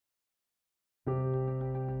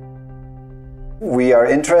We are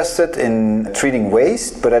interested in treating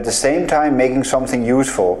waste, but at the same time making something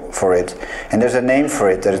useful for it. And there's a name for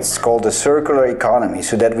it, that it's called the circular economy,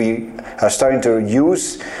 so that we are starting to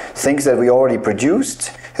use things that we already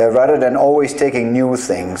produced rather than always taking new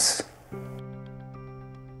things.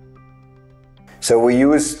 So we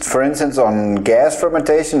used, for instance, on gas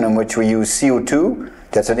fermentation, in which we use CO2.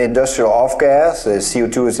 That's an industrial off-gas.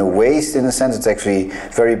 CO2 is a waste in a sense. It's actually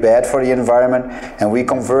very bad for the environment. And we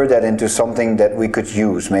convert that into something that we could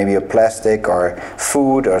use, maybe a plastic or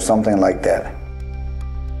food or something like that.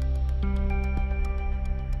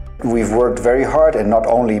 We've worked very hard, and not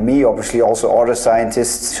only me, obviously also other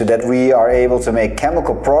scientists, so that we are able to make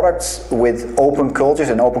chemical products with open cultures,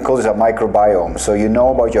 and open cultures are microbiomes. So you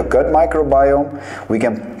know about your gut microbiome. We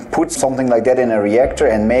can put something like that in a reactor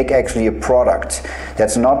and make actually a product.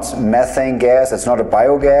 That's not methane gas, that's not a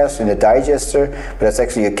biogas in a digester, but that's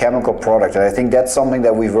actually a chemical product. And I think that's something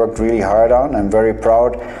that we've worked really hard on. I'm very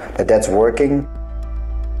proud that that's working.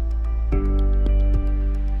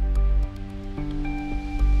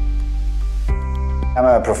 I'm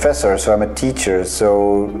a professor, so I'm a teacher,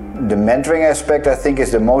 so the mentoring aspect I think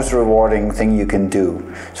is the most rewarding thing you can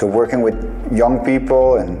do. So working with young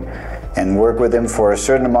people and work with them for a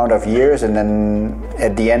certain amount of years, and then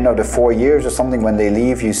at the end of the 4 years or something, when they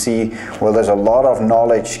leave, you see, well, there's a lot of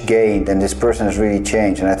knowledge gained and this person has really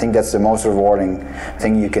changed, and I think that's the most rewarding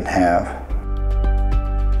thing you can have.